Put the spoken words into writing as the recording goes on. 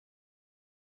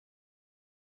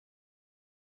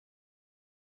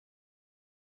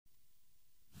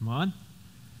Come on.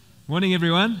 Morning,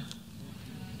 everyone.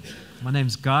 My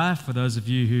name's Guy. For those of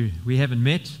you who we haven't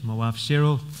met, my wife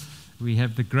Cheryl, we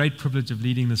have the great privilege of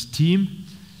leading this team,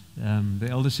 the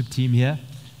eldership team here.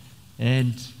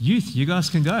 And youth, you guys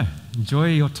can go. Enjoy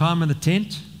your time in the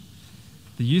tent.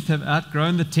 The youth have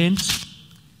outgrown the tent.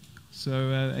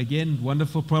 So again,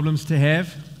 wonderful problems to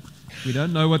have. We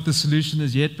don't know what the solution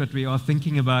is yet, but we are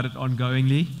thinking about it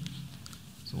ongoingly.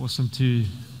 It's awesome to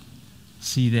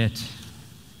see that.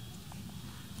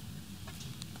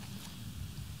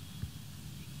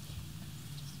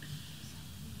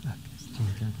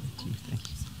 Thank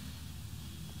you.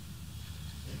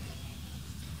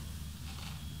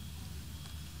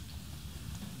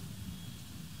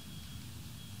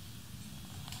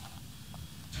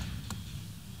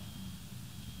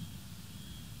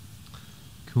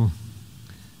 Cool.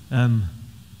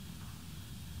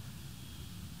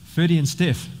 Ferdy and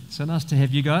Steph, so nice to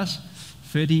have you guys.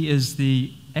 Ferdy is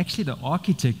actually the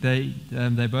architect.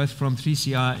 They're both from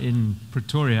 3CI in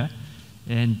Pretoria,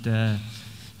 and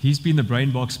he's been the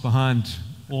brain box behind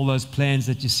all those plans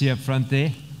that you see up front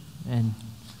there, and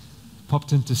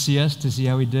popped in to see us, to see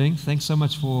how we're doing. Thanks so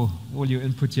much for all your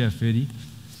input here, Ferdy.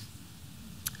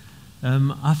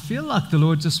 I feel like the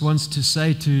Lord just wants to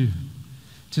say to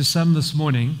some this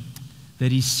morning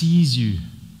that He sees you.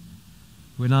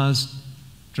 When I was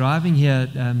driving here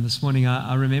this morning,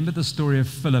 I remember the story of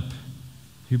Philip,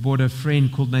 who brought a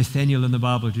friend called Nathaniel in the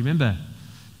Bible. Do you remember?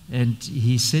 And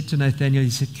he said to Nathaniel, he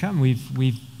said, "Come,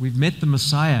 we've met the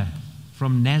Messiah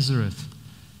from Nazareth."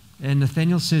 And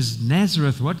Nathaniel says,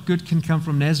 "Nazareth, what good can come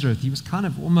from Nazareth?" He was kind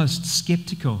of almost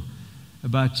skeptical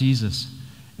about Jesus.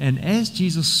 And as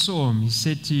Jesus saw him, he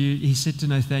said to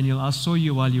Nathaniel, "I saw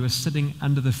you while you were sitting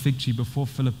under the fig tree before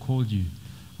Philip called you.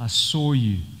 I saw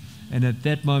you." And at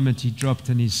that moment he dropped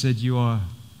and he said,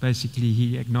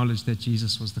 he acknowledged that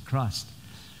Jesus was the Christ.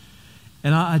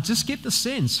 And I just get the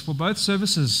sense for both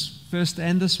services, first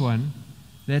and this one,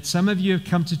 that some of you have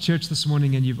come to church this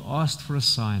morning and you've asked for a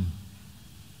sign.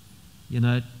 You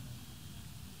know,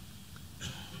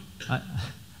 I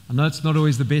know it's not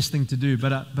always the best thing to do,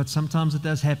 but sometimes it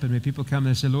does happen where people come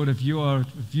and they say, "Lord, if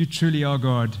you truly are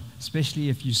God, especially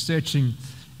if you're searching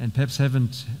and perhaps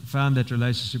haven't found that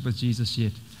relationship with Jesus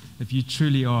yet, if you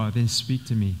truly are, then speak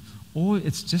to me." Or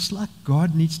it's just like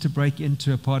God needs to break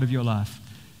into a part of your life.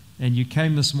 And you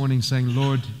came this morning saying,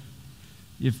 "Lord,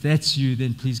 if that's you,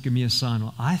 then please give me a sign."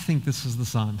 Well, I think this is the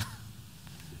sign.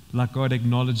 Like God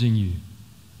acknowledging you.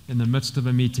 In the midst of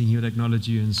a meeting, He would acknowledge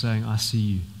you and saying, "I see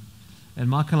you." And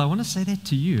Michael, I want to say that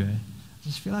to you. I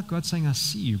just feel like God's saying, "I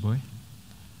see you, boy.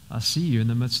 I see you in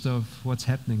the midst of what's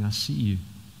happening. I see you."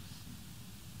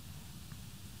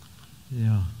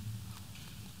 Yeah.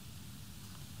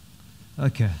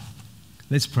 Okay.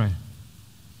 Let's pray.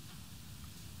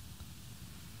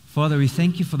 Father, we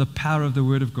thank you for the power of the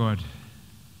Word of God.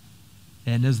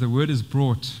 And as the Word is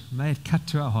brought, may it cut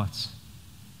to our hearts.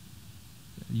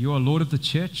 You are Lord of the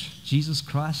church, Jesus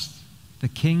Christ, the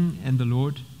King and the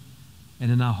Lord.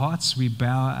 And in our hearts we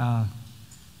bow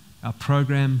our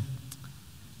program,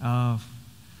 our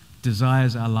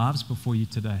desires, our lives before you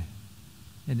today.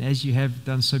 And as you have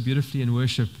done so beautifully in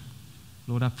worship,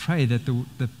 Lord, I pray that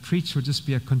the preach will just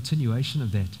be a continuation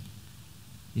of that.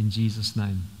 In Jesus'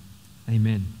 name,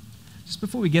 amen. Just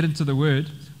before we get into the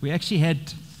word, we actually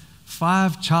had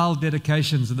 5 child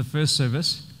dedications in the first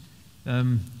service.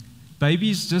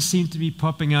 Babies just seem to be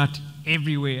popping out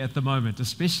everywhere at the moment,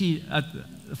 especially at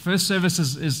the first service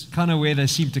is kind of where they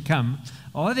seem to come.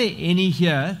 Are there any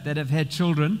here that have had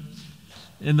children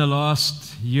in the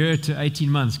last year to 18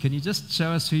 months? Can you just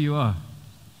show us who you are?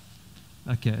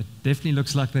 Okay, it definitely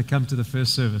looks like they come to the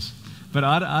first service. But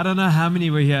I don't know how many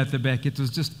were here at the back. It was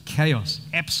just chaos,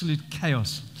 absolute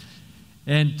chaos.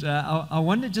 And I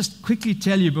want to just quickly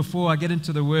tell you before I get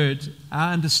into the word,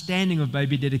 our understanding of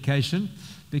baby dedication,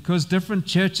 because different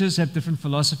churches have different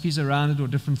philosophies around it or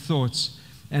different thoughts.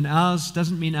 And ours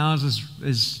doesn't mean ours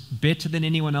is better than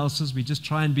anyone else's. We just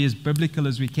try and be as biblical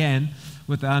as we can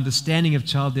with our understanding of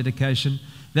child dedication.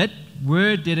 That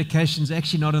word dedication is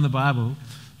actually not in the Bible,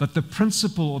 but the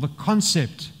principle or the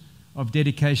concept of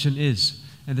dedication is.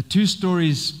 And the 2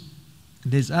 stories,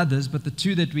 there's others, but the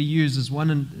 2 that we use is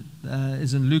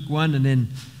is in Luke 1 and then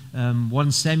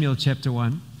 1 Samuel chapter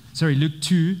 1. Sorry, Luke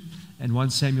 2 and 1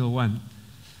 Samuel 1.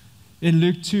 In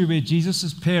Luke 2, where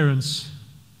Jesus' parents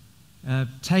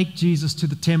take Jesus to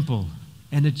the temple,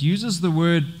 and it uses the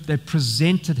word they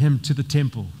presented him to the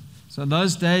temple. So in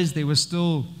those days, there were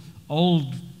still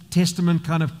Old Testament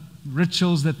kind of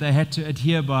rituals that they had to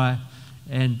adhere by,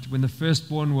 and when the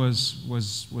firstborn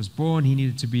was born, he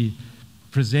needed to be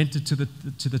presented to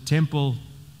the temple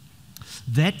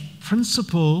That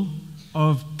principle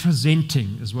of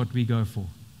presenting is what we go for.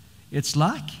 It's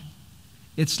like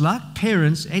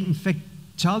parents, and in fact,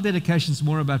 child dedication is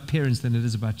more about parents than it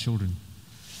is about children.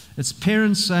 It's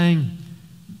parents saying,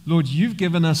 Lord, you've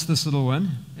given us this little one,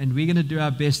 and we're going to do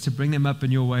our best to bring them up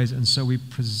in your ways, and so we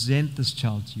present this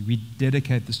child to you. We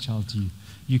dedicate this child to you.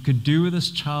 You can do with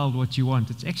this child what you want.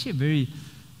 It's actually a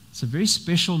very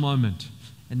special moment.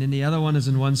 And then the other one is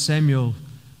in 1 Samuel,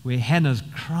 where Hannah's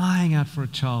crying out for a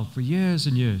child for years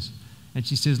and years. And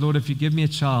she says, Lord, if you give me a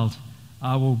child,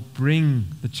 I will bring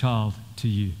the child to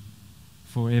you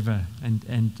forever,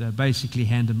 and basically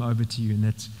hand him over to you.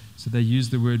 And so they use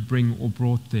the word bring or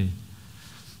brought there.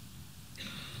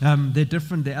 There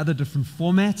are other different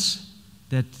formats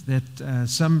that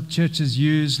some churches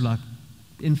use, like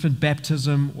infant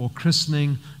baptism or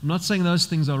christening. I'm not saying those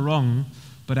things are wrong,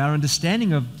 but our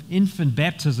understanding of infant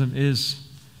baptism is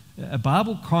a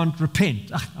Bible can't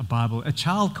repent. A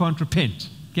child can't repent,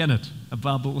 can it? A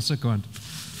Bible also can't.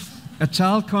 A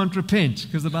child can't repent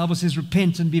because the Bible says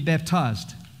repent and be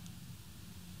baptized.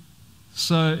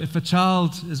 So if a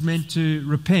child is meant to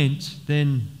repent,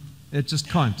 then it just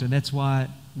can't, and that's why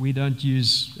we don't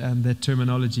use that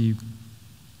terminology.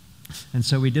 And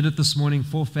so we did it this morning,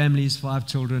 4 families, 5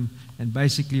 children, and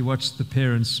basically watched the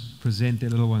parents present their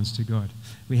little ones to God.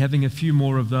 We're having a few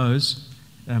more of those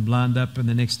lined up in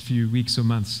the next few weeks or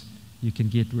months. You can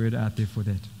get word out there for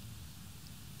that.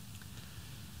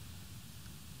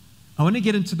 I want to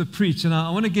get into the preach, and I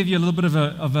want to give you a little bit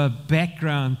of a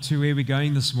background to where we're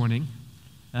going this morning.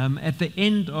 At the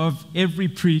end of every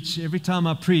preach, every time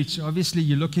I preach, obviously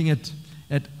you're looking at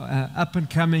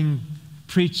up-and-coming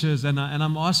preachers, and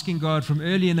I'm asking God from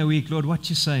early in the week, Lord, what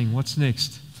you saying? What's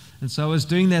next? And so I was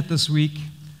doing that this week,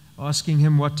 asking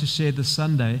him what to share this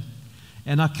Sunday,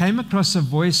 and I came across a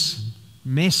voice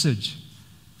message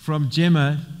from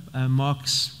Gemma,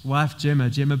 Mark's wife,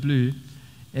 Gemma Blue,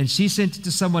 and she sent it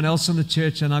to someone else in the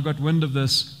church, and I got wind of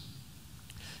this,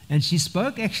 and she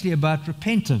spoke actually about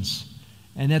repentance.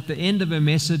 And at the end of her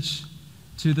message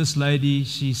to this lady,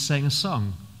 she sang a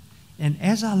song. And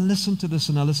as I listened to this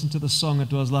and I listened to the song,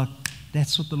 it was like,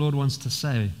 that's what the Lord wants to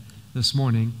say this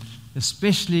morning,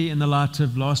 especially in the light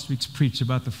of last week's preach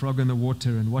about the frog in the water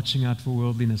and watching out for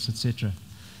worldliness, etc.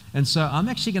 And so I'm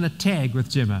actually going to tag with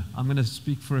Gemma. I'm going to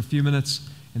speak for a few minutes,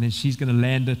 and then she's going to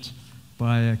land it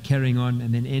by carrying on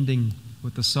and then ending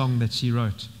with the song that she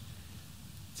wrote.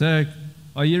 So,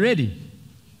 are you ready?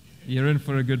 You're in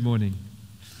for a good morning.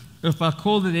 If I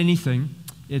called it anything,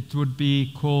 it would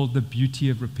be called the beauty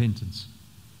of repentance.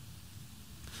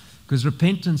 Because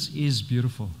repentance is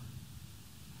beautiful.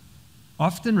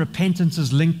 Often repentance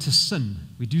is linked to sin.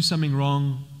 We do something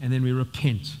wrong and then we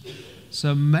repent.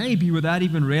 So maybe without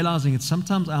even realizing it,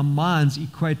 sometimes our minds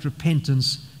equate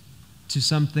repentance to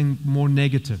something more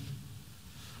negative.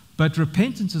 But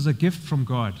repentance is a gift from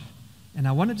God. And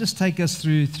I want to just take us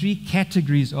through 3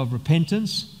 categories of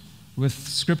repentance with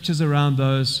scriptures around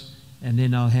those, and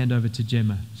then I'll hand over to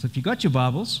Gemma. So if you've got your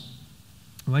Bibles,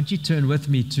 why don't you turn with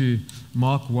me to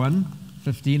Mark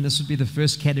 1:15. This would be the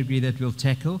first category that we'll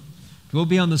tackle. It will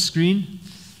be on the screen,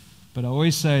 but I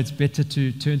always say it's better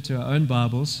to turn to our own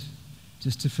Bibles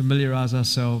just to familiarize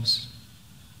ourselves.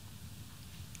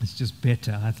 It's just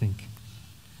better, I think.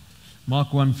 Mark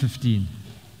 1:15.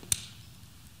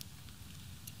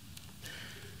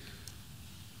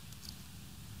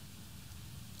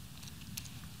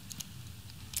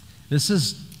 This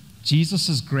is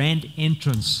Jesus' grand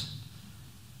entrance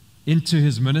into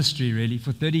his ministry, really.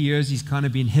 For 30 years, he's kind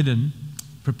of been hidden,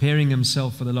 preparing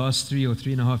himself for the last 3 or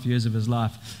 3.5 years of his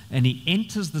life. And he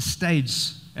enters the stage,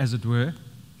 as it were,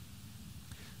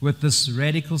 with this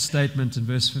radical statement in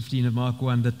verse 15 of Mark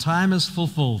 1, "The time is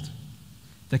fulfilled.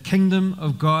 The kingdom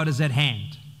of God is at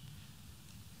hand.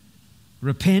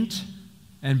 Repent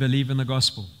and believe in the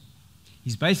gospel."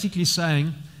 He's basically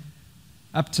saying,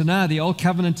 up to now, the old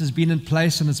covenant has been in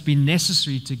place, and it's been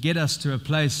necessary to get us to a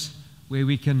place where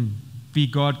we can be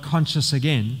God conscious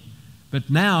again. But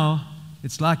now,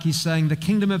 it's like he's saying, the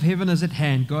kingdom of heaven is at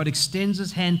hand. God extends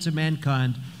his hand to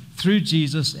mankind through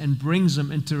Jesus and brings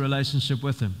them into relationship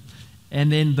with him. And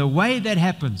then the way that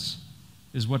happens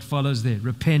is what follows there: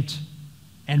 repent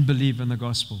and believe in the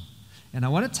gospel. And I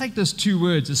want to take those 2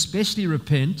 words, especially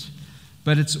repent,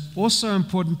 but it's also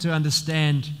important to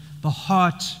understand the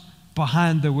heart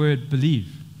behind the word believe.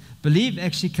 Believe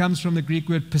actually comes from the Greek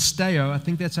word pisteo, I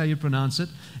think that's how you pronounce it,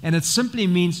 and it simply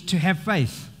means to have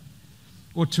faith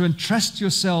or to entrust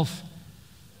yourself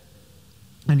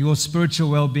and your spiritual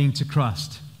well-being to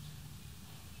Christ.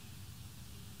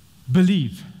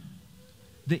 Believe.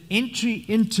 The entry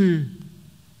into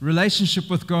relationship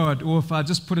with God, or if I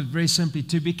just put it very simply,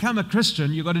 to become a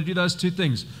Christian, you've got to do those two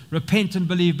things, repent and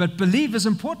believe. But believe is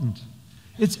important.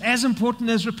 It's as important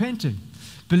as repenting.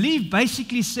 Believe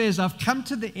basically says, I've come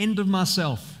to the end of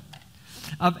myself.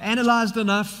 I've analyzed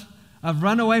enough. I've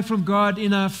run away from God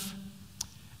enough.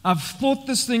 I've thought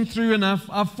this thing through enough.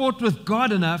 I've fought with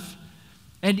God enough.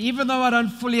 And even though I don't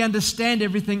fully understand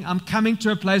everything, I'm coming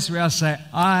to a place where I say,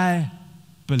 I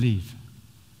believe.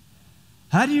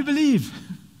 How do you believe?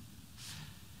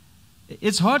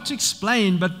 It's hard to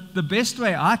explain, but the best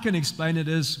way I can explain it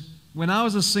is when I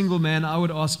was a single man, I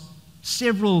would ask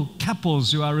several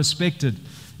couples who I respected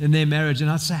in their marriage,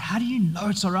 and I'd say, how do you know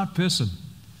it's the right person?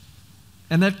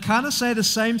 And they'd kind of say the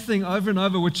same thing over and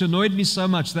over, which annoyed me so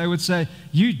much. They would say,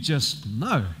 you just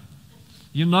know.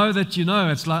 You know that you know.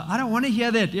 It's like, I don't want to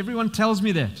hear that. Everyone tells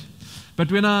me that.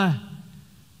 But when I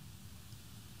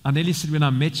nearly said when I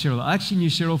met Cheryl, I actually knew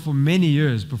Cheryl for many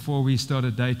years before we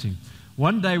started dating.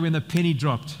 One day when the penny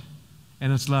dropped,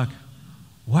 and it's like,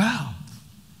 wow,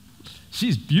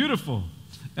 she's beautiful.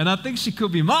 And I think she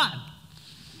could be mine.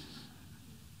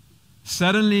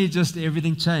 Suddenly, just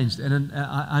everything changed. And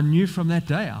I knew from that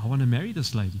day, I want to marry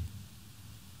this lady.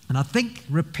 And I think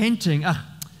repenting,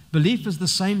 belief is the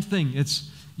same thing. It's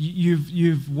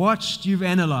you've watched, you've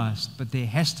analyzed, but there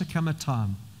has to come a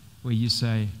time where you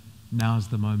say, now's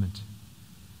the moment.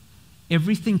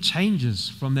 Everything changes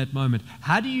from that moment.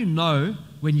 How do you know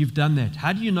when you've done that?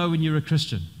 How do you know when you're a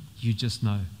Christian? You just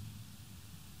know.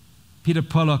 Peter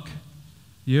Pollock,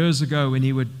 years ago when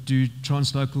he would do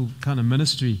translocal kind of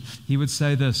ministry, he would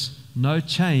say this, no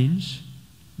change,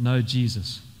 no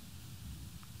Jesus.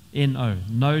 N-O,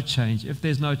 no change. If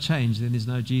there's no change, then there's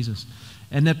no Jesus.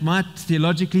 And that might,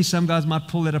 theologically, some guys might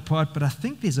pull that apart, but I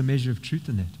think there's a measure of truth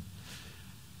in that.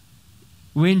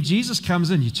 When Jesus comes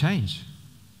in, you change.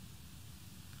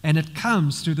 And it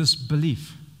comes through this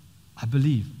belief. I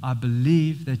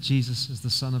believe that Jesus is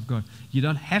the Son of God. You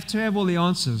don't have to have all the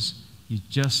answers. You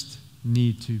just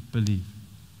need to believe.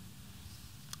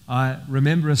 I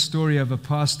remember a story of a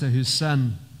pastor whose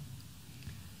son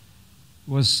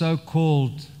was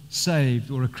so-called saved,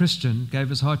 or a Christian, gave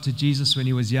his heart to Jesus when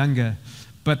he was younger,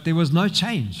 but there was no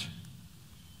change.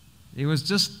 It was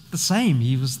just the same.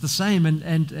 He was the same.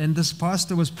 And this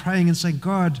pastor was praying and saying,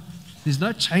 God, there's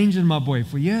no change in my boy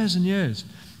for years and years.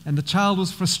 And the child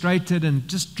was frustrated and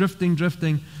just drifting.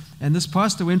 And this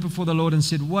pastor went before the Lord and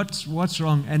said, what's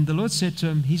wrong? And the Lord said to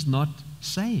him, he's not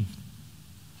saved.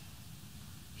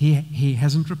 He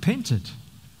hasn't repented.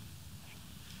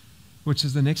 Which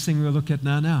is the next thing we'll look at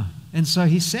now. And so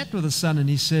he sat with his son and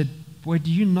he said, boy,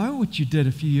 do you know what you did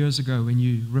a few years ago when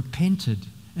you repented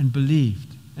and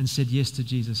believed and said yes to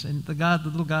Jesus? And the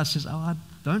little guy says, I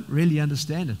don't really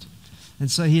understand it. And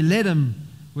so he led him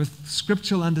with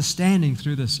scriptural understanding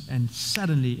through this, and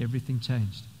suddenly everything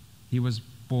changed. He was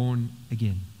born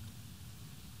again.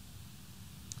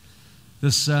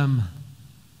 This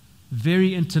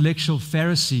very intellectual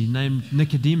Pharisee named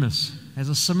Nicodemus has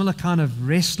a similar kind of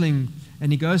wrestling,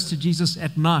 and he goes to Jesus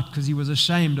at night because he was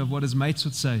ashamed of what his mates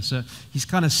would say. So he's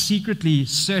kind of secretly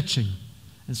searching.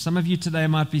 And some of you today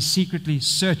might be secretly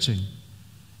searching.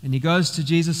 And he goes to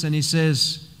Jesus and he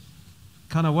says,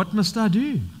 kind of, what must I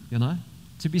do,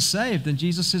 to be saved? And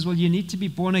Jesus says, well, you need to be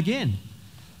born again.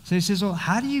 So he says, well,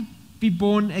 how do you be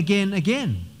born again?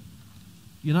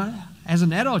 As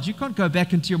an adult, you can't go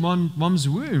back into your mom's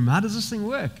womb. How does this thing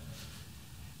work?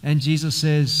 And Jesus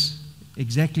says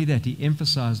exactly that. He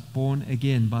emphasized born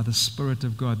again by the Spirit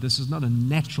of God. This is not a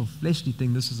natural, fleshly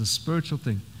thing. This is a spiritual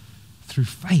thing. Through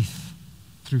faith.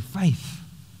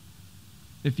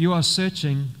 If you are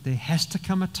searching, there has to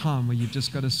come a time where you've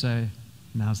just got to say,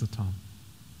 now's the time.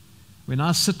 When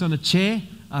I sit on a chair,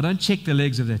 I don't check the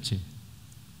legs of that chair.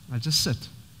 I just sit.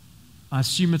 I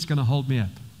assume it's going to hold me up.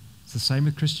 It's the same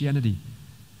with Christianity.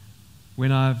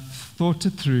 When I've thought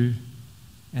it through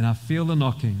and I feel the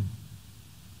knocking,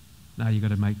 now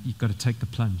you've got to take the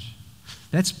plunge.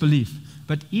 That's belief.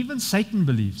 But even Satan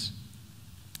believes.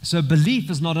 So belief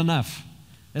is not enough.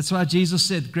 That's why Jesus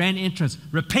said, grand entrance,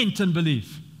 repent and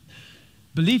believe.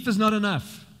 Belief is not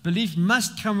enough. Belief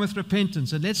must come with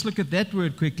repentance. And let's look at that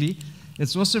word quickly.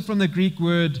 It's also from the Greek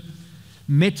word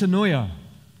metanoia,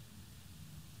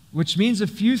 which means a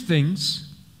few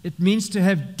things. It means to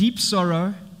have deep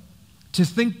sorrow, to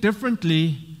think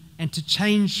differently, and to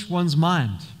change one's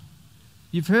mind.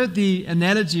 You've heard the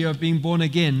analogy of being born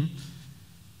again.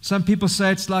 Some people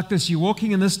say it's like this. You're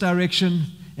walking in this direction,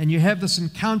 and you have this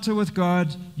encounter with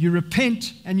God. You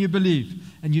repent, and you believe.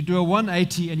 And you do a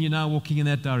 180, and you're now walking in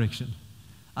that direction.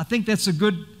 I think that's a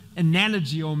good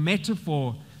analogy or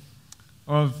metaphor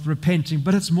of repenting,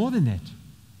 but it's more than that.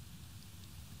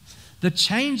 The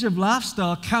change of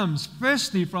lifestyle comes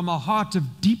firstly from a heart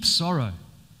of deep sorrow.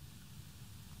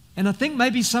 And I think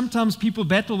maybe sometimes people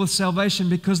battle with salvation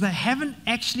because they haven't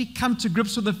actually come to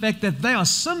grips with the fact that they are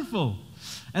sinful.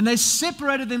 And they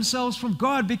separated themselves from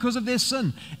God because of their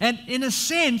sin. And in a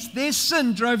sense, their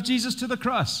sin drove Jesus to the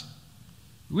cross.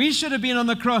 We should have been on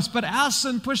the cross, but our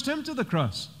sin pushed him to the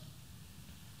cross.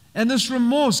 And this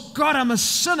remorse, God, I'm a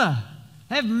sinner.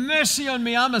 Have mercy on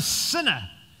me, I'm a sinner,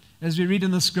 as we read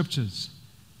in the scriptures.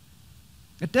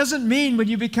 It doesn't mean when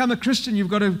you become a Christian, you've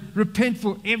got to repent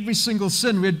for every single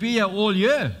sin. We'd be here all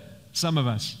year, some of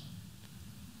us.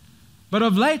 But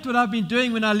of late, what I've been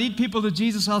doing when I lead people to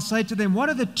Jesus, I'll say to them, what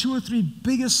are the 2 or 3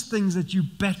 biggest things that you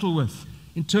battle with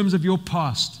in terms of your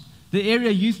past? The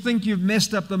area you think you've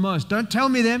messed up the most. Don't tell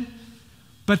me them,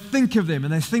 but think of them.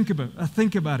 And they think about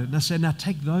it. And I say, now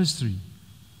take those 3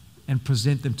 and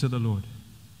present them to the Lord.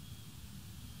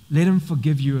 Let him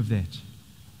forgive you of that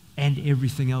and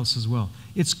everything else as well.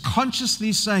 It's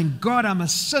consciously saying, God, I'm a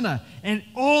sinner, and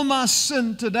all my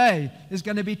sin today is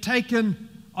going to be taken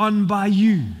on by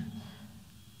you.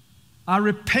 I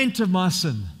repent of my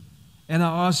sin, and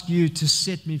I ask you to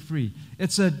set me free.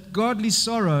 It's a godly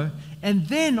sorrow. And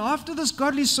then after this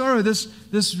godly sorrow,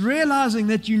 this realizing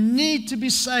that you need to be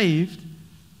saved,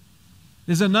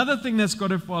 there's another thing that's got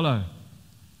to follow.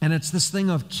 And it's this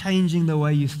thing of changing the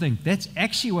way you think. That's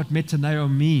actually what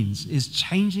metaneo means, is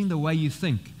changing the way you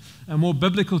think. A more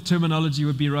biblical terminology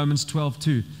would be Romans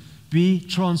 12:2. Be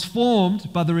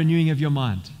transformed by the renewing of your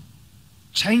mind.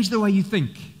 Change the way you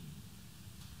think.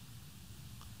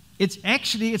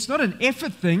 It's not an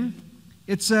effort thing.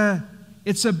 It's a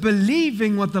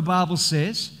believing what the Bible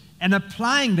says and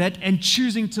applying that and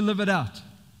choosing to live it out.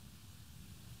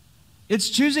 It's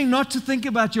choosing not to think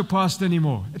about your past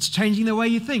anymore. It's changing the way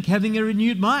you think, having a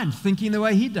renewed mind, thinking the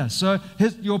way he does. So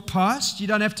your past, you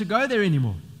don't have to go there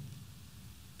anymore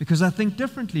because I think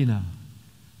differently now.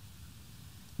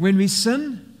 When we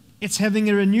sin, it's having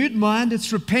a renewed mind,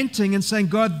 it's repenting and saying,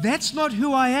 God, that's not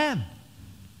who I am.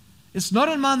 It's not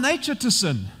in my nature to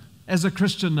sin as a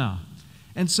Christian now.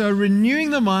 And so renewing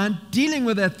the mind, dealing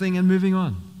with that thing and moving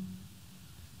on.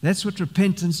 That's what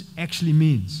repentance actually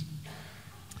means.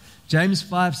 James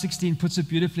 5:16 puts it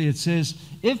beautifully. It says,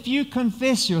 if you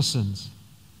confess your sins,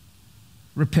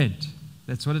 repent.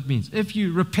 That's what it means. If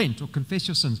you repent or confess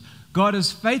your sins, God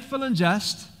is faithful and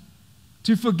just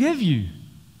to forgive you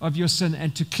of your sin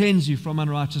and to cleanse you from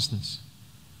unrighteousness.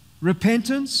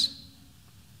 Repentance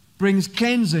brings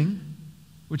cleansing,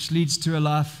 which leads to a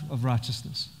life of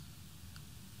righteousness.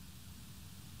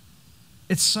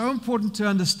 It's so important to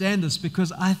understand this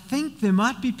because I think there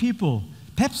might be people,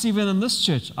 perhaps even in this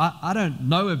church, I don't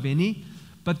know of any,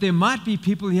 but there might be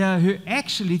people here who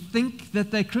actually think that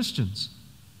they're Christians,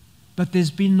 but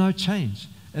there's been no change.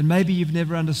 And maybe you've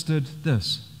never understood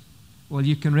this. Well,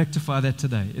 you can rectify that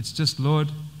today. It's just,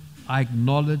 Lord, I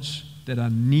acknowledge that I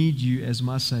need you as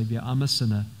my Savior. I'm a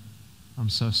sinner. I'm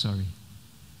so sorry.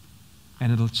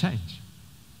 And it'll change.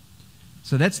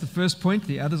 So that's the first point.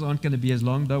 The others aren't going to be as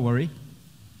long, don't worry.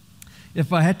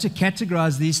 If I had to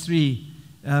categorize these 3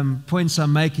 points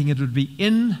I'm making, it would be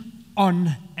in,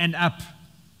 on, and up.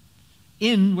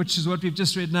 In, which is what we've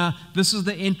just read now, this is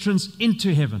the entrance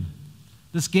into heaven.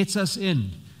 This gets us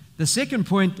in. The second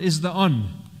point is the on.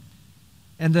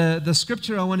 And the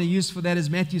scripture I want to use for that is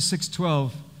Matthew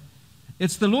 6:12.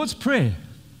 It's the Lord's Prayer,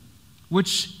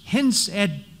 which hints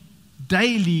at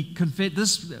daily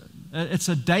confess. It's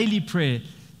a daily prayer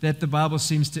that the Bible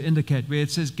seems to indicate, where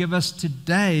it says, give us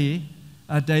today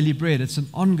our daily bread. It's an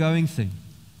ongoing thing.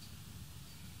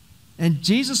 And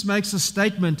Jesus makes a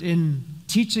statement in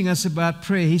teaching us about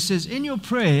prayer. He says, in your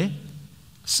prayer,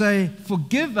 say,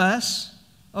 forgive us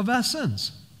of our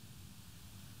sins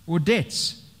or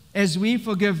debts, as we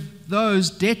forgive those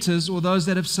debtors or those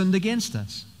that have sinned against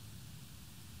us.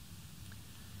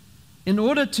 In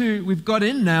order to, we've got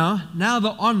in now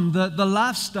the on, the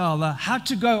lifestyle, the how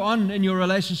to go on in your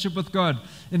relationship with God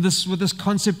with this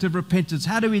concept of repentance.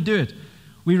 How do we do it?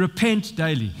 We repent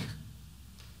daily.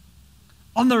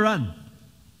 On the run.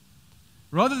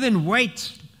 Rather than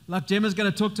wait, like Gemma's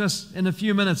going to talk to us in a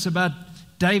few minutes about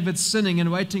David sinning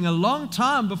and waiting a long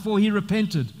time before he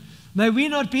repented. May we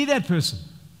not be that person.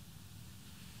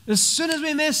 As soon as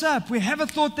we mess up, we have a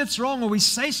thought that's wrong, or we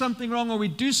say something wrong, or we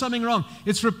do something wrong,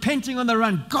 it's repenting on the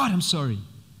run. God, I'm sorry.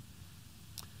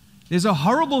 There's a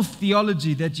horrible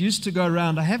theology that used to go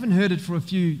around. I haven't heard it for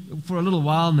a little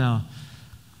while now.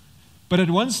 But at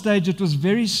one stage it was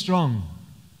very strong.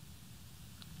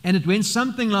 And it went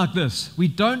something like this. We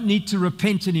don't need to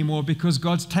repent anymore because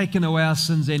God's taken away our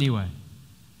sins anyway.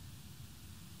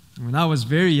 When I was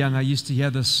very young, I used to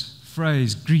hear this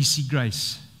phrase, greasy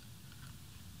grace.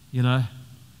 You know,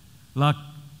 like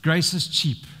grace is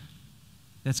cheap.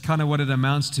 That's kind of what it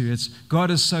amounts to. It's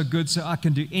God is so good, so I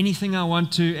can do anything I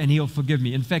want to, and He'll forgive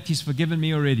me. In fact, He's forgiven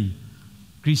me already.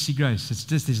 Greasy grace. It's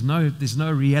just there's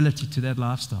no reality to that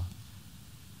lifestyle.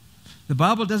 The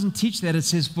Bible doesn't teach that. It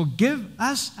says, forgive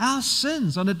us our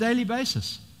sins on a daily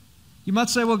basis. You might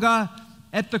say, well, God,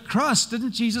 at the cross,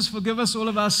 didn't Jesus forgive us all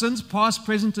of our sins, past,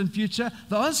 present, and future?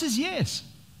 The answer is yes.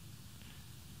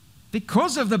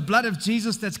 Because of the blood of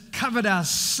Jesus that's covered our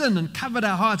sin and covered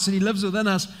our hearts, and He lives within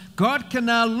us, God can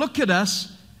now look at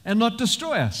us and not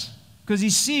destroy us because He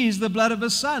sees the blood of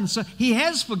His Son. So He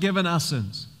has forgiven our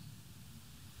sins.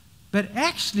 But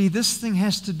actually, this thing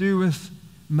has to do with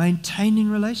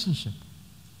maintaining relationship.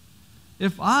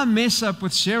 If I mess up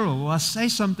with Cheryl or I say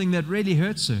something that really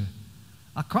hurts her,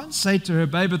 I can't say to her,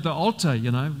 babe, at the altar,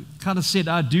 kind of said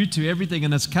I do to everything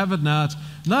and it's covered now.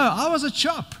 No, I was a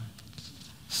chop.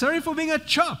 Sorry for being a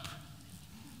chop.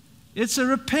 It's a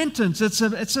repentance.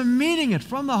 It's a meaning it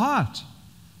from the heart.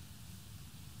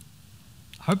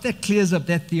 I hope that clears up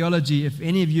that theology. If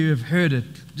any of you have heard it,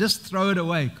 just throw it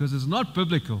away because it's not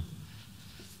biblical.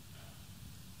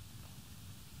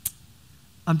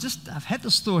 I've had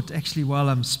this thought actually while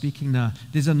I'm speaking now.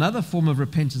 There's another form of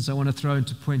repentance I want to throw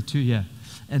into point 2 here.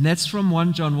 And that's from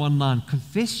 1 John 1:9.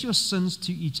 Confess your sins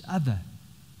to each other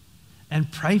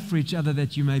and pray for each other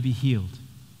that you may be healed.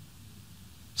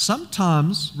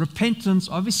 Sometimes repentance,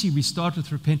 obviously we start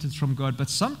with repentance from God, but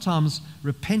sometimes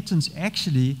repentance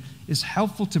actually is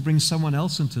helpful to bring someone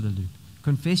else into the loop.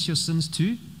 Confess your sins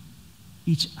to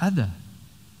each other.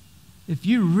 If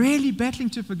you're really battling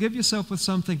to forgive yourself with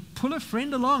something, pull a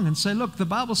friend along and say, look, the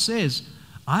Bible says,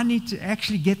 I need to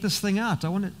actually get this thing out.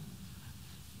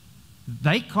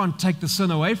 They can't take the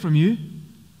sin away from you,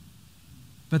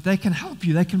 but they can help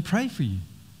you. They can pray for you.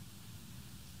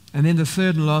 And then the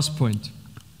third and last point.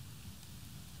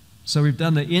 So we've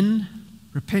done the in.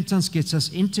 Repentance gets us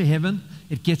into heaven.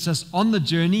 It gets us on the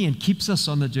journey and keeps us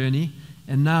on the journey.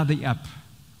 And now the up.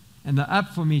 And the up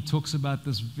for me talks about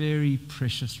this very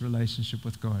precious relationship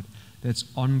with God that's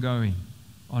ongoing.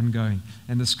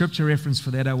 And the scripture reference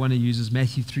for that I want to use is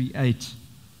Matthew 3:8.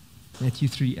 Matthew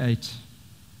 3:8.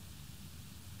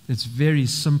 It's very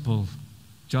simple.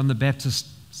 John the Baptist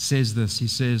says this. He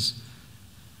says,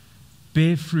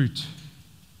 bear fruit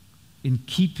in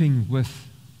keeping with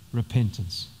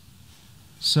repentance.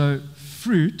 So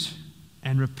fruit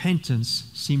and repentance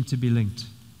seem to be linked.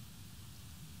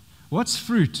 What's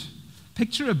fruit?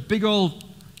 Picture a big old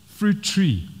fruit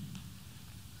tree.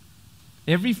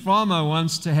 Every farmer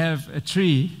wants to have a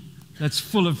tree that's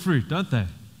full of fruit, don't they?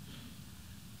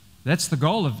 That's the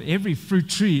goal of every fruit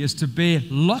tree, is to bear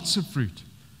lots of fruit.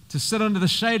 To sit under the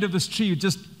shade of this tree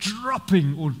just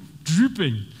dropping or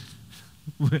drooping.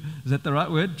 Is that the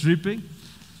right word? Drooping?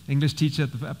 English teacher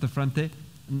up the front there.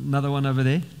 Another one over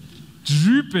there.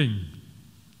 Drooping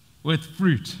with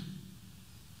fruit.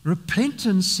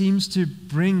 Repentance seems to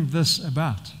bring this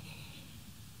about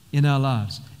in our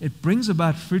lives. It brings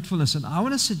about fruitfulness. And I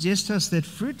want to suggest to us that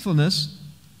fruitfulness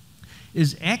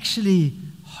is actually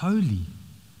holy.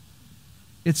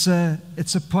 It's a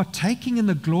partaking in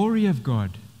the glory of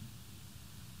God.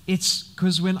 It's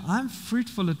because when I'm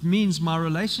fruitful, it means my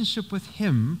relationship with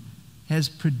Him has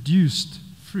produced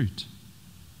fruit.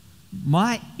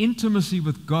 My intimacy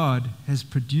with God has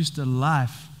produced a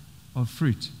life of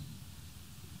fruit.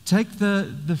 Take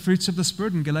the fruits of the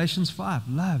Spirit in Galatians 5.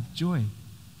 Love, joy,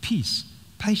 peace,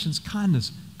 patience,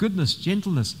 kindness, goodness,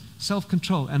 gentleness,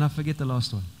 self-control. And I forget the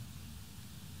last one.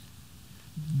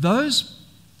 That's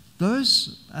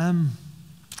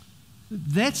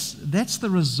the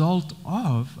result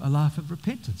of a life of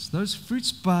repentance. Those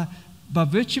fruits, by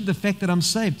virtue of the fact that I'm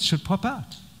saved, should pop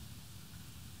out.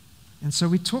 And so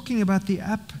we're talking about the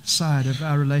upside of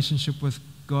our relationship with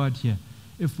God here.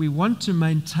 If we want to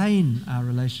maintain our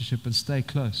relationship and stay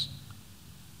close,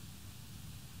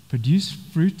 produce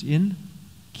fruit in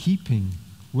keeping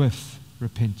with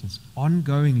repentance,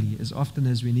 ongoingly, as often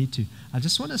as we need to. I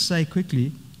just want to say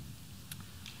quickly,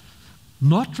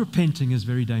 not repenting is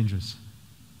very dangerous.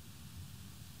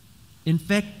 In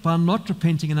fact, by not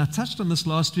repenting, and I touched on this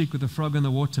last week with the frog in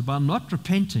the water, by not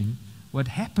repenting, what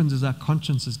happens is our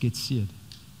consciences get seared.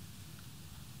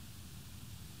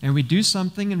 And we do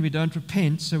something and we don't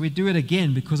repent, so we do it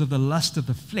again because of the lust of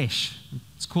the flesh.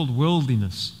 It's called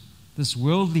worldliness. This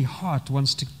worldly heart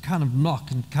wants to kind of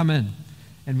knock and come in.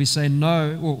 And we say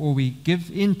no, or we give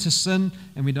in to sin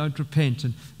and we don't repent.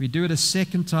 And we do it a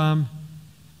second time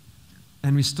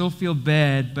and we still feel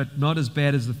bad, but not as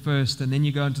bad as the first. And then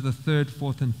you go into the third,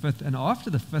 fourth, and fifth. And after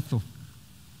the fifth or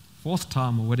fourth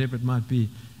time or whatever it might be,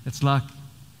 It's like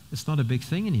it's not a big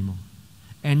thing anymore.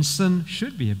 And sin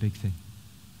should be a big thing.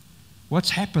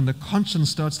 What's happened? The conscience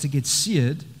starts to get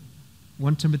seared.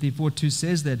 1 Timothy 4:2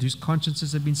 says that, whose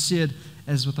consciences have been seared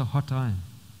as with a hot iron.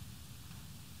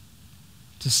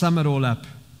 To sum it all up,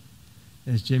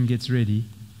 as Jem gets ready,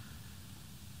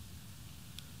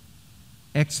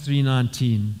 Acts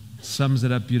 3:19 sums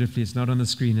it up beautifully. It's not on the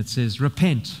screen. It says,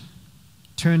 repent,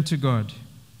 turn to God,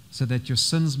 so that your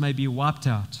sins may be wiped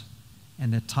out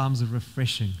and that times of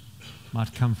refreshing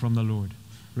might come from the Lord.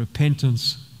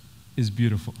 Repentance is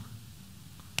beautiful.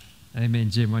 Amen.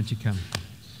 Jem, won't you come?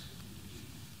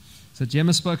 So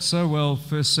Gemma spoke so well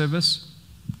first service,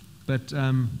 but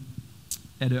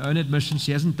at her own admission,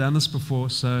 she hasn't done this before,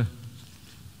 so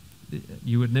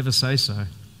you would never say so.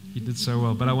 You did so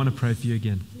well, but I want to pray for you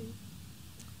again.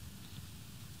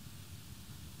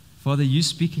 Father, you're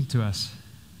speaking to us.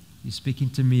 You're speaking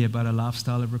to me about a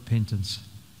lifestyle of repentance.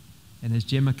 And as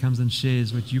Gemma comes and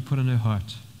shares what you put in her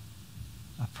heart,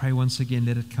 I pray once again,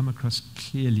 let it come across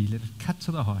clearly, let it cut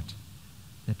to the heart,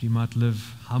 that we might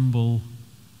live humble,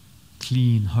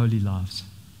 clean, holy lives.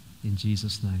 In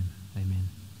Jesus' name, amen.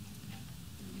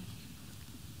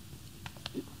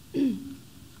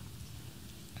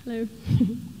 Hello.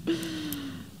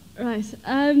 Right.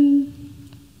 I'm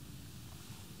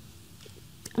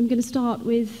going to start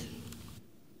with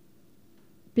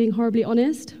being horribly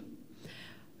honest,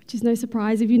 which is no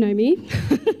surprise if you know me.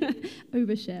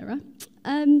 Oversharer.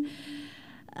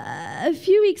 A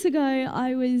few weeks ago,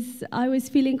 I was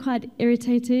feeling quite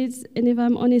irritated, and if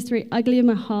I'm honest, very ugly in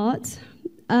my heart,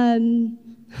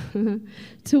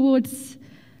 towards,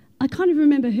 I can't even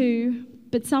remember who,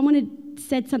 but someone had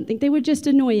said something. They were just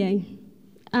annoying,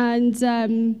 and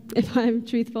if I'm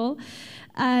truthful,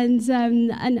 and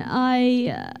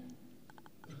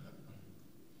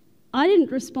I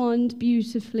didn't respond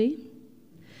beautifully.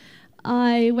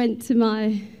 I went to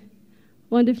my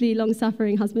wonderfully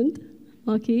long-suffering husband,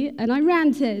 Marky, and I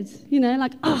ranted,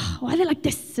 like, oh, why are they like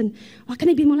this? And why can't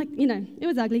they be more like, it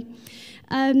was ugly.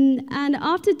 And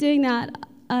after doing that,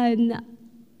 I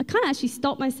kind of actually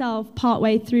stopped myself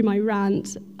partway through my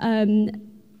rant and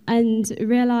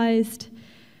realized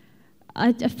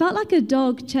I felt like a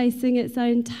dog chasing its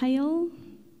own tail.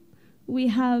 We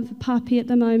have a puppy at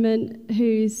the moment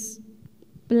who's,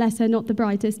 bless her, not the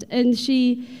brightest, and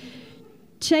she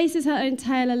chases her own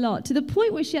tail a lot, to the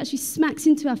point where she actually smacks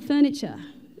into our furniture,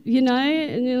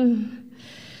 and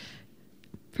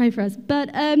pray for us.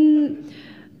 But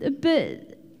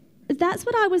that's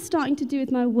what I was starting to do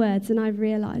with my words, and I've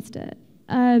realized it.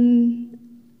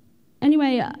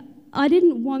 Anyway, I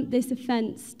didn't want this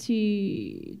offense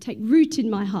to take root in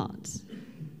my heart.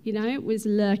 It was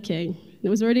lurking. It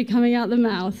was already coming out the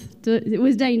mouth. It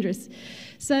was dangerous.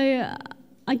 So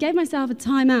I gave myself a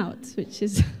timeout, which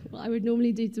is what I would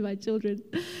normally do to my children.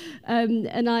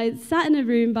 And I sat in a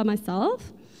room by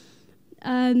myself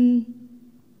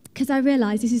because I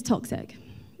realized this is toxic.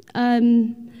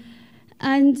 To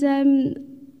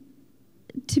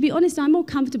be honest, I'm more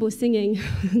comfortable singing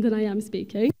than I am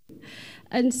speaking.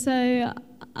 And so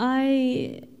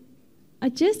I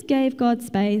just gave God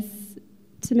space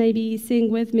to maybe sing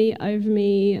with me, over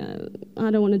me.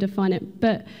 I don't want to define it,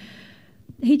 but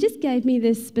he just gave me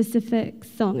this specific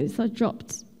song, and so it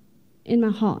dropped in my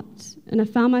heart. And I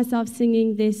found myself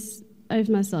singing this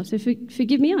over myself. So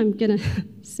forgive me, I'm going to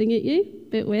sing at you, a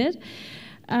bit weird.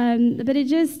 But it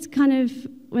just kind of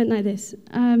went like this.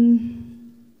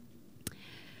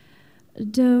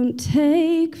 Don't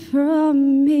take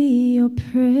from me your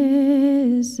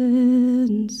presence,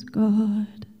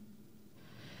 God,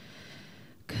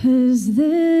 'cause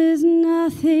there's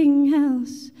nothing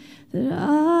else that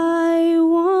I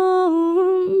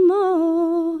want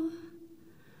more.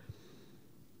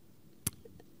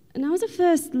 And that was the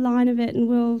first line of it, and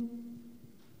we'll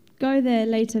go there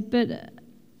later. But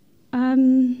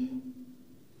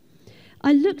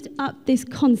I looked up this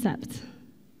concept,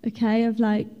 of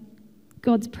like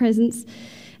God's presence,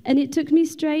 and it took me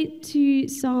straight to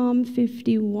Psalm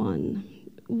 51,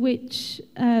 which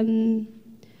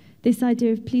this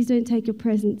idea of please don't take your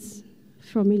presence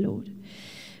from me, Lord.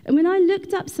 And when I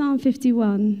looked up Psalm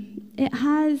 51, it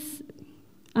has,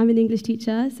 I'm an English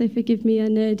teacher, so forgive me a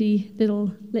nerdy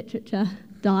little literature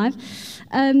dive.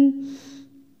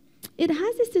 It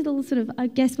has this little sort of, I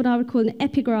guess what I would call an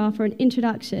epigraph or an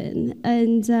introduction,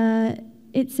 and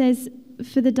it says,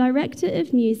 for the director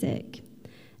of music,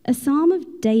 a psalm of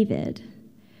David,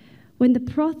 when the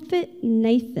prophet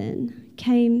Nathan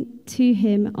came to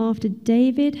him after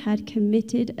David had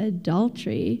committed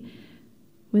adultery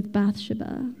with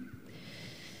Bathsheba.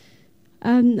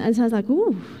 And so I was like,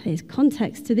 ooh, there's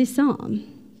context to this psalm.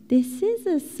 this is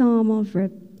a psalm of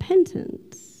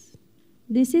repentance.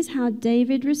 This is how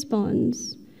David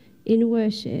responds in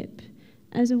worship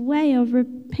as a way of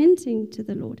repenting to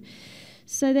the Lord.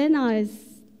 So then I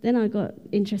got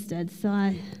interested. So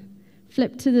I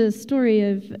flipped to the story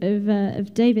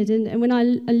of David, and when I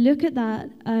look at that,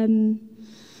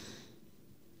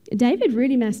 David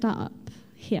really messed up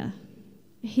here.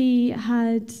 He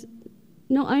had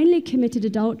not only committed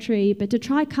adultery, but to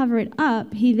try cover it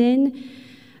up, he then,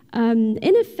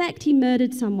 in effect, he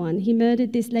murdered someone. He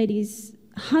murdered this lady's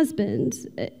husband,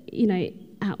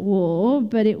 at war,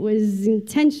 but it was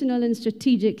intentional and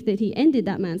strategic that he ended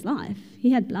that man's life. He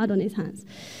had blood on his hands.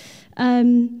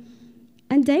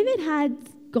 And David had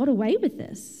got away with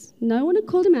this. No one had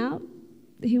called him out.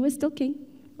 He was still king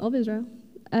of Israel.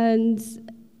 And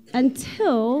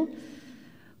until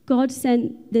God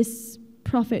sent this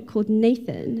prophet called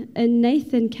Nathan, and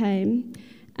Nathan came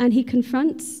and he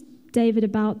confronts David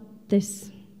about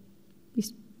these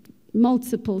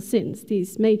multiple sins,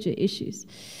 these major issues.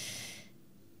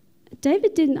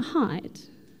 David didn't hide.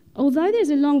 Although there's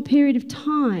a long period of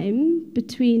time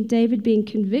between David being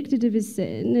convicted of his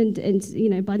sin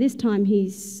and by this time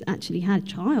he's actually had a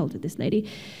child with this lady,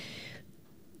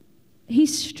 he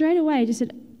straight away just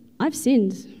said, I've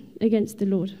sinned against the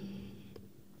Lord.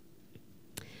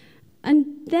 And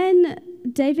then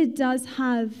David does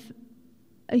have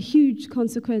a huge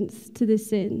consequence to this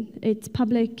sin. It's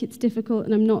public, it's difficult,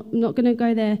 and I'm not going to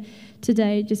go there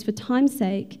today just for time's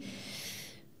sake.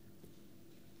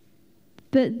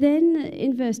 But then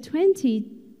in verse 20,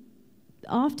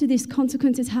 after this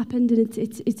consequence has happened, and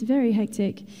it's very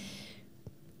hectic,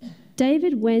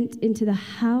 David went into the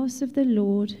house of the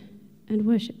Lord and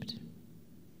worshipped.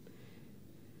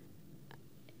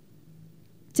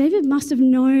 David must have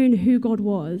known who God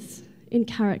was in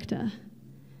character.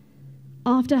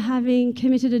 After having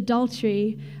committed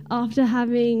adultery, after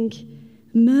having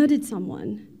murdered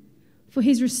someone, for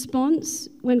his response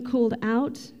when called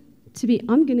out to be,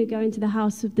 I'm going to go into the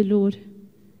house of the Lord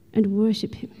and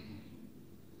worship him.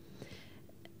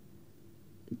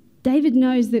 David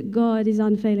knows that God is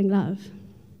unfailing love.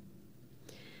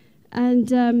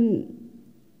 And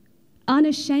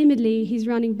unashamedly, he's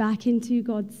running back into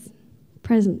God's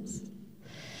presence.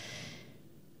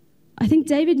 I think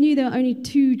David knew there were only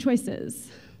two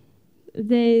choices.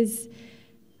 There's,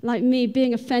 like me,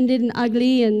 being offended and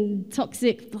ugly and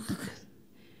toxic,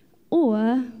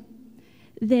 or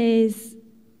there's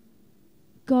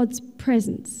God's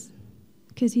presence,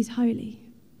 because he's holy.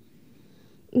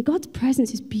 And God's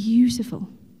presence is beautiful.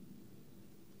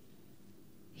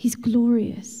 He's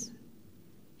glorious.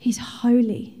 He's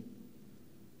holy.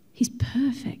 He's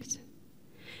perfect.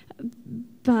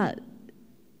 But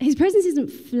his presence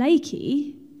isn't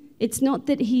flaky. It's not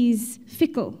that he's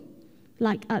fickle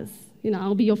like us.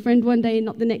 I'll be your friend one day and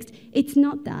not the next. It's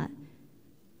not that.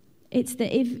 It's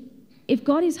that if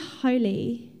God is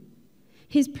holy,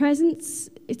 his presence,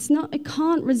 it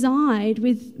can't reside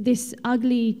with this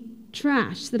ugly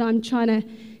trash that I'm trying to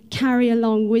carry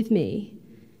along with me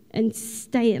and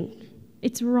stay in.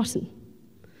 It's rotten.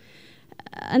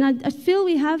 And I feel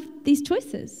we have these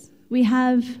choices.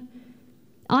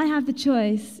 I have the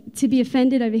choice to be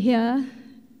offended over here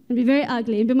and be very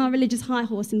ugly and be my religious high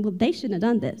horse and, well, they shouldn't have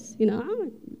done this.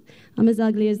 I'm as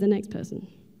ugly as the next person.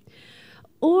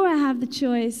 Or I have the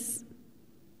choice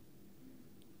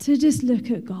to just look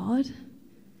at God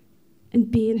and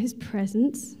be in his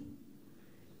presence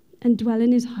and dwell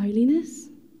in his holiness.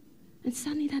 And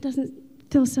suddenly that doesn't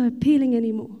feel so appealing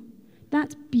anymore.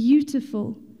 That's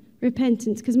beautiful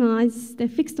repentance because my eyes, they're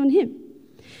fixed on him.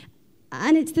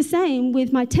 And it's the same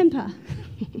with my temper,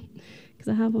 because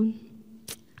I have one.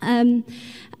 And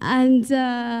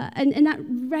that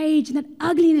rage and that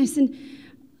ugliness. And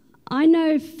I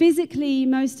know physically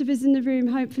most of us in the room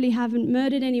hopefully haven't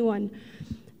murdered anyone.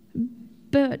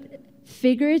 But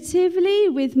figuratively,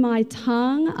 with my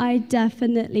tongue, I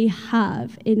definitely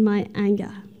have in my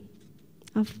anger.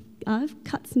 I've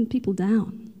cut some people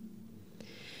down.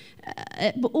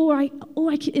 So I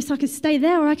can stay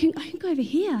there, or I can go over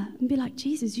here and be like,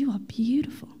 Jesus, you are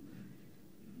beautiful.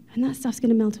 And that stuff's going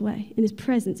to melt away in his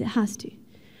presence. It has to.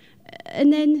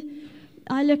 And then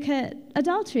I look at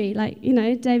adultery,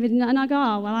 David, and I go,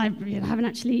 oh, well, I haven't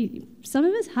actually, some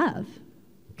of us have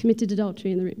committed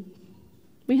adultery in the room.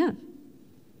 We have.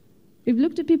 We've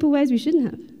looked at people ways we shouldn't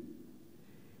have.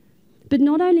 But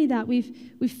not only that, we've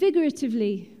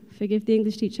figuratively, forgive the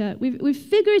English teacher, we've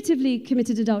figuratively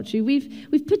committed adultery.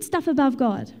 We've put stuff above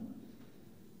God.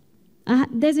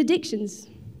 There's addictions.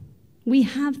 We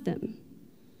have them.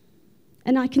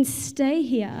 And I can stay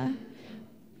here,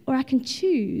 or I can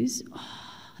choose,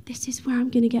 this is where I'm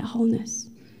going to get wholeness.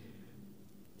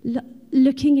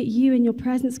 Looking at you in your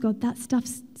presence, God, that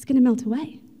stuff's going to melt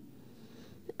away.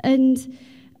 And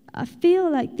I feel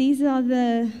like these are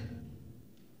the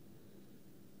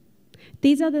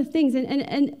things.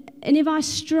 And if I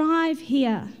strive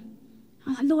here,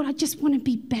 I'm like, Lord, I just want to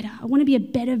be better. I want to be a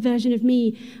better version of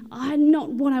me. I'm not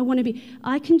what I want to be.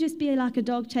 I can just be like a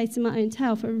dog chasing my own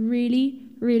tail for a really,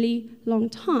 really long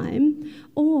time.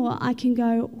 Or I can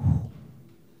go,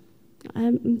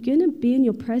 I'm going to be in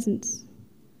your presence.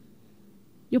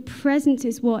 Your presence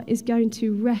is what is going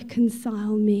to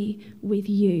reconcile me with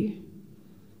you.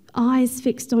 Eyes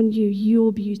fixed on you,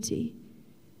 your beauty,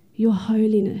 your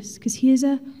holiness. Because he is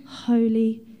a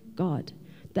holy God,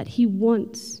 that he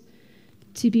wants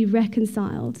to be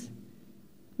reconciled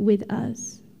with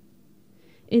us.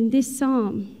 In this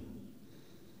Psalm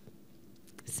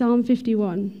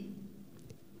 51,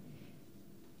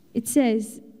 it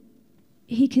says,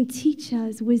 he can teach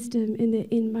us wisdom in the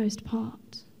inmost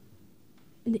part,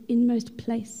 in the inmost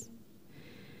place.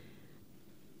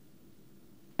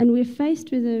 And we're faced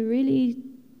with a really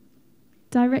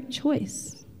direct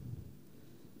choice.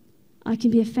 I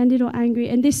can be offended or angry.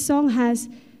 And this song has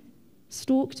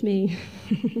stalked me,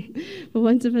 for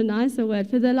want of a nicer word,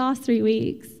 for the last 3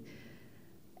 weeks.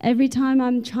 Every time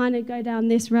I'm trying to go down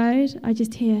this road, I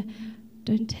just hear,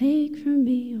 don't take from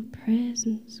me your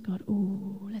presence, God.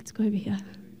 Oh, let's go over here.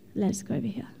 Let's go over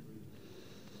here.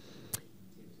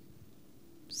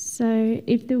 So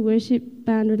if the worship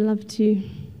band would love to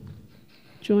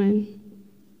join.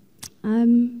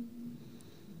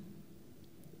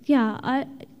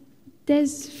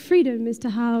 There's freedom as to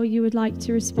how you would like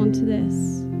to respond to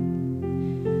this.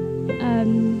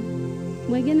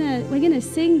 We're gonna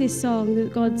sing this song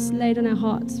that God's laid on our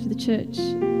hearts for the church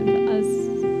and for us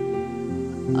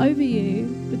over you,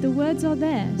 but the words are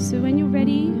there. So when you're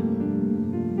ready,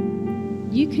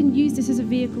 you can use this as a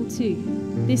vehicle too.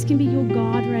 This can be your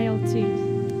guardrail too.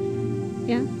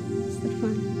 Yeah? Is that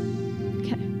fine?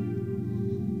 Okay.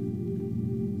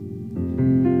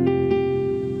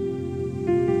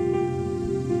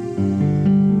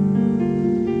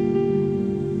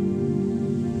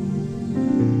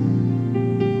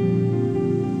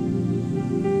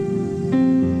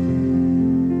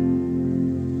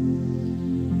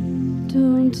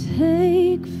 Don't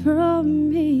take from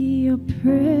me your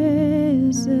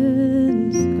presence,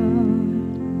 God,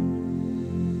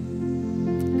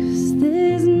 'cause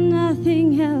there's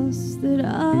nothing else that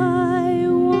I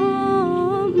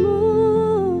want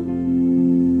more.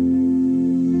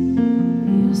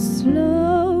 You're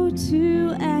slow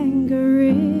to anger,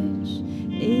 rich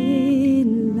in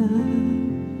love.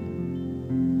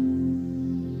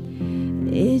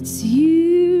 It's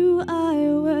you I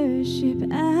worship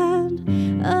and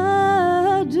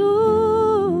adore,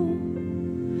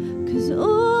 'cause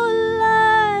all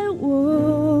I want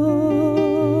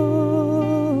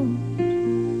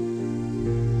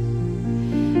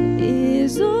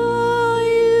is all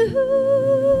you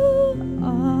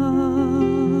are.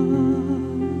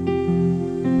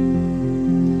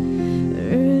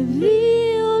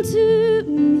 Reveal to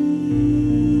me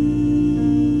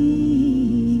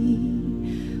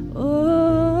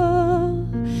all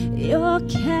your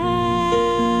character,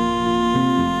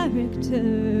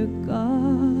 God.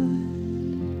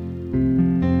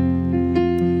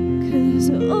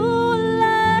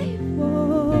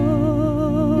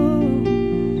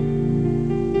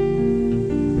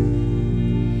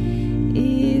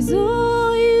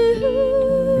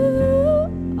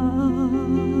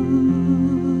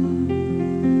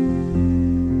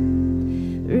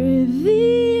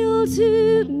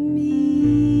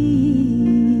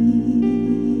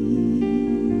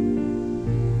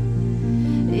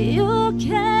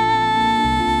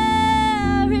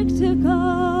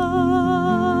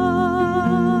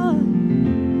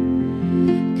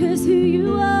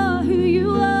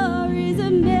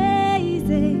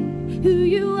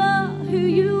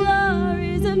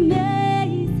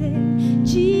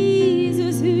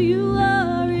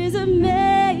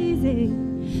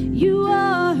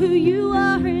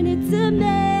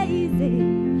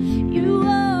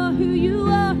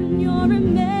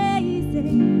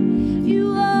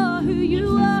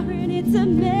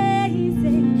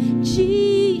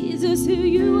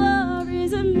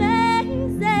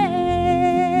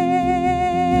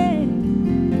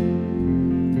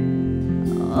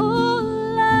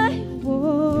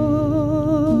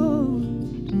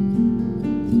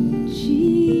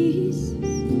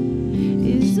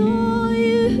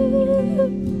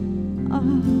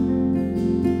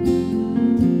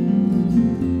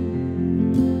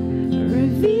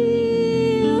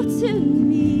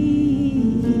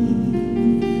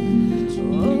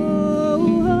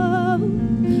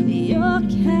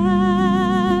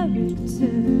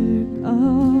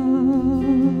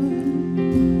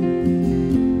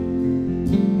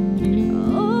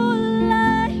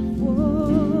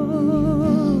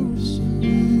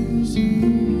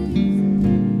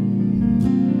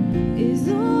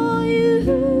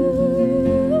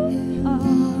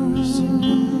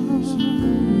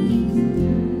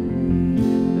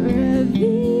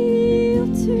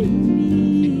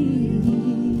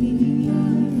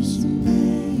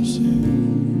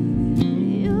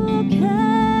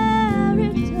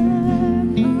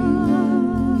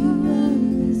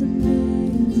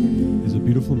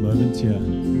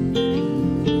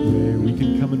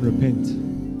 come and repent.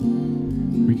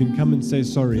 We can come and say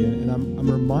sorry. And I'm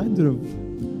reminded of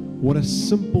what a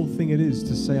simple thing it is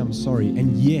to say I'm sorry,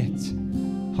 and yet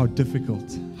how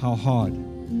difficult, how hard,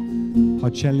 how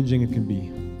challenging it can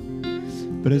be.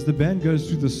 But as the band goes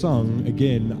through the song,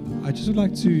 again, I just would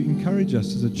like to encourage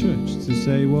us as a church to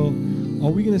say, well,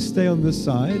 are we going to stay on this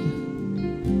side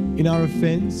in our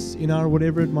offense, in our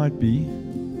whatever it might be,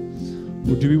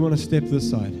 or do we want to step this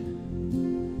side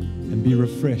and be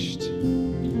refreshed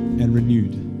and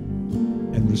renewed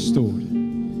and restored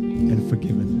and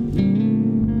forgiven?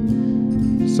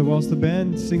 So whilst the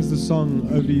band sings the song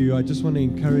over you, I just want to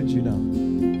encourage you now.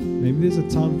 Maybe there's a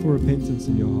time for repentance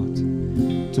in your heart,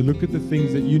 to look at the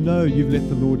things that you know you've let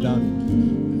the Lord down in,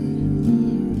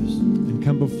 and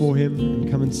come before Him and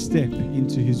come and step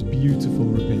into His beautiful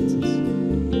repentance.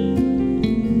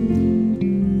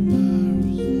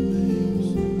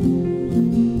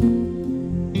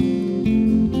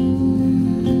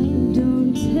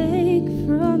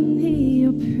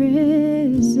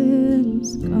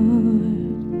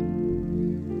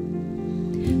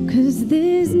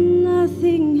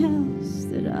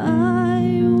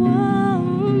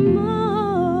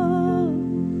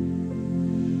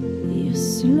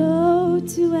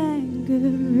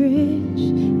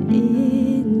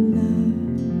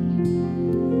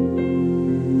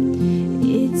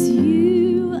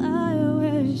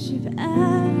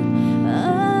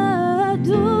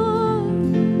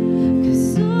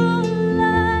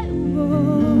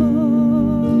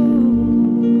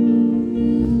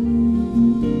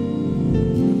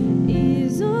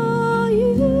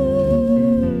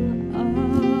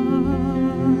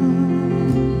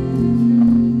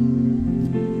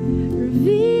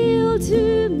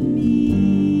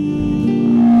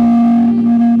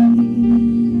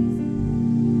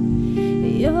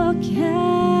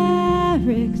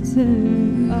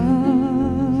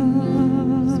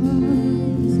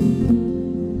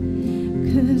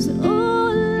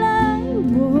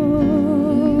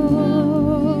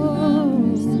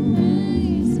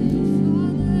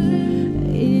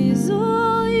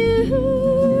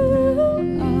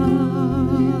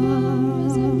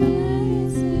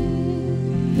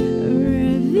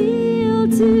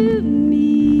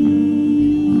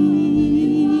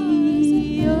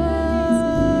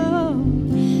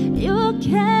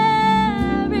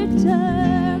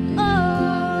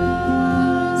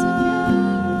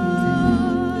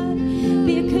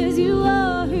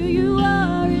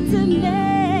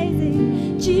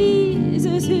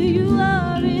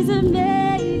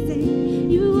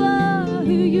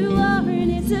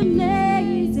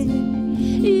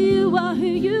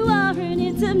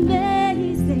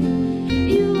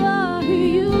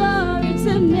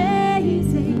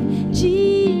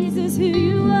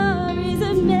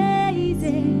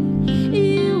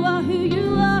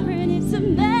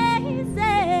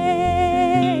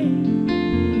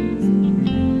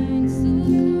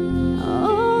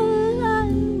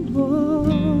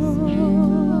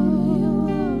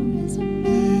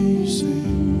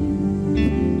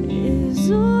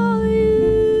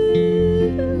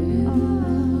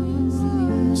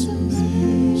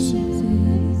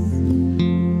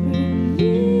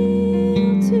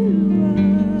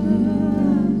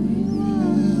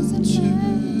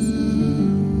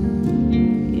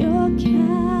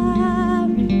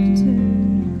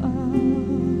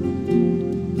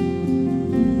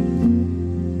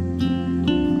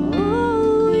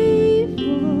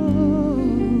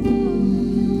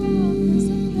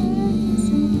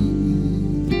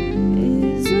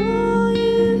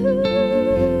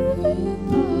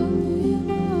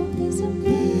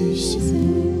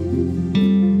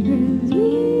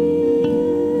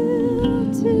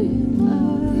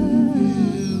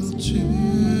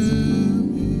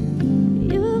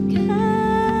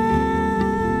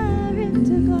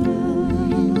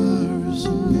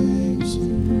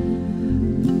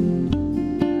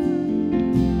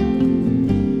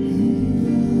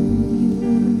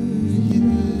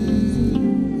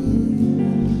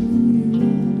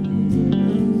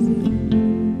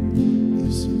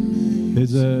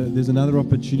 There's another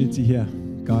opportunity here.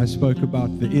 Guy spoke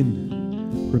about the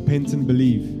in, repent and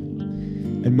believe.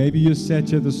 And maybe you're sat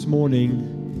here this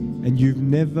morning and you've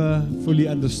never fully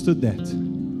understood that,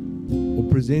 or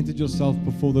presented yourself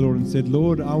before the Lord and said,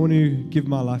 Lord, I want to give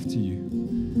my life to you.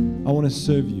 I want to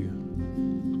serve you.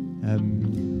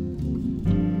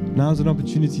 Now's an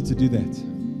opportunity to do that.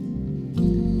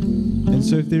 And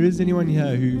so if there is anyone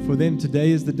here who, for them,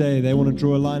 today is the day, they want to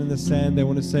draw a line in the sand, they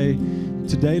want to say,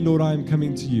 today, Lord, I am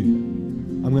coming to you.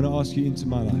 I'm going to ask you into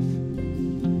my life.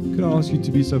 Could I ask you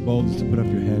to be so bold as to put up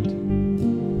your hand?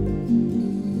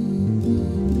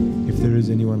 If there is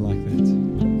anyone like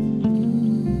that.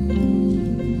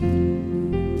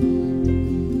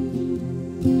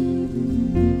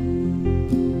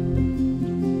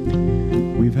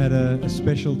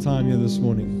 special time here this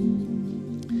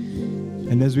morning.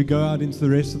 And as we go out into the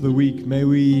rest of the week, may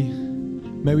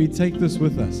we take this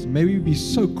with us. May we be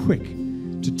so quick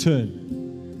to turn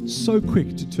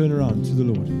around to the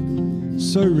Lord,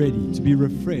 so ready to be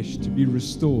refreshed, to be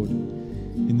restored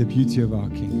in the beauty of our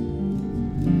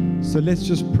King. So let's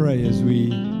just pray as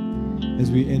we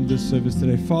end this service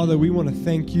today. Father, we want to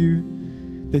thank you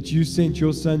that you sent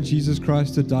your Son, Jesus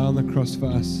Christ, to die on the cross for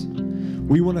us.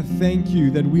 We want to thank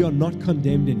you that we are not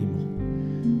condemned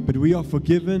anymore, but we are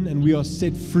forgiven and we are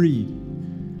set free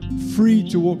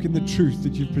to walk in the truth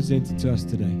that you've presented to us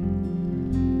today.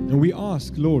 And we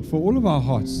ask, Lord, for all of our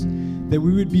hearts, that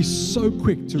we would be so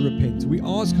quick to repent. We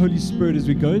ask, Holy Spirit, as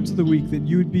we go into the week, that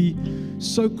you would be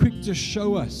so quick to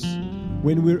show us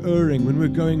when we're erring, when we're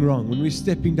going wrong, when we're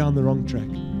stepping down the wrong track.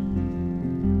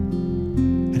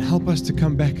 And help us to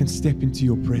come back and step into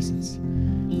your presence,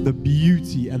 the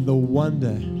beauty and the wonder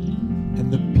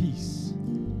and the peace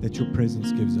that your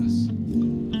presence gives us.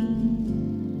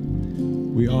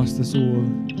 We ask this all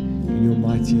in your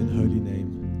mighty and holy name.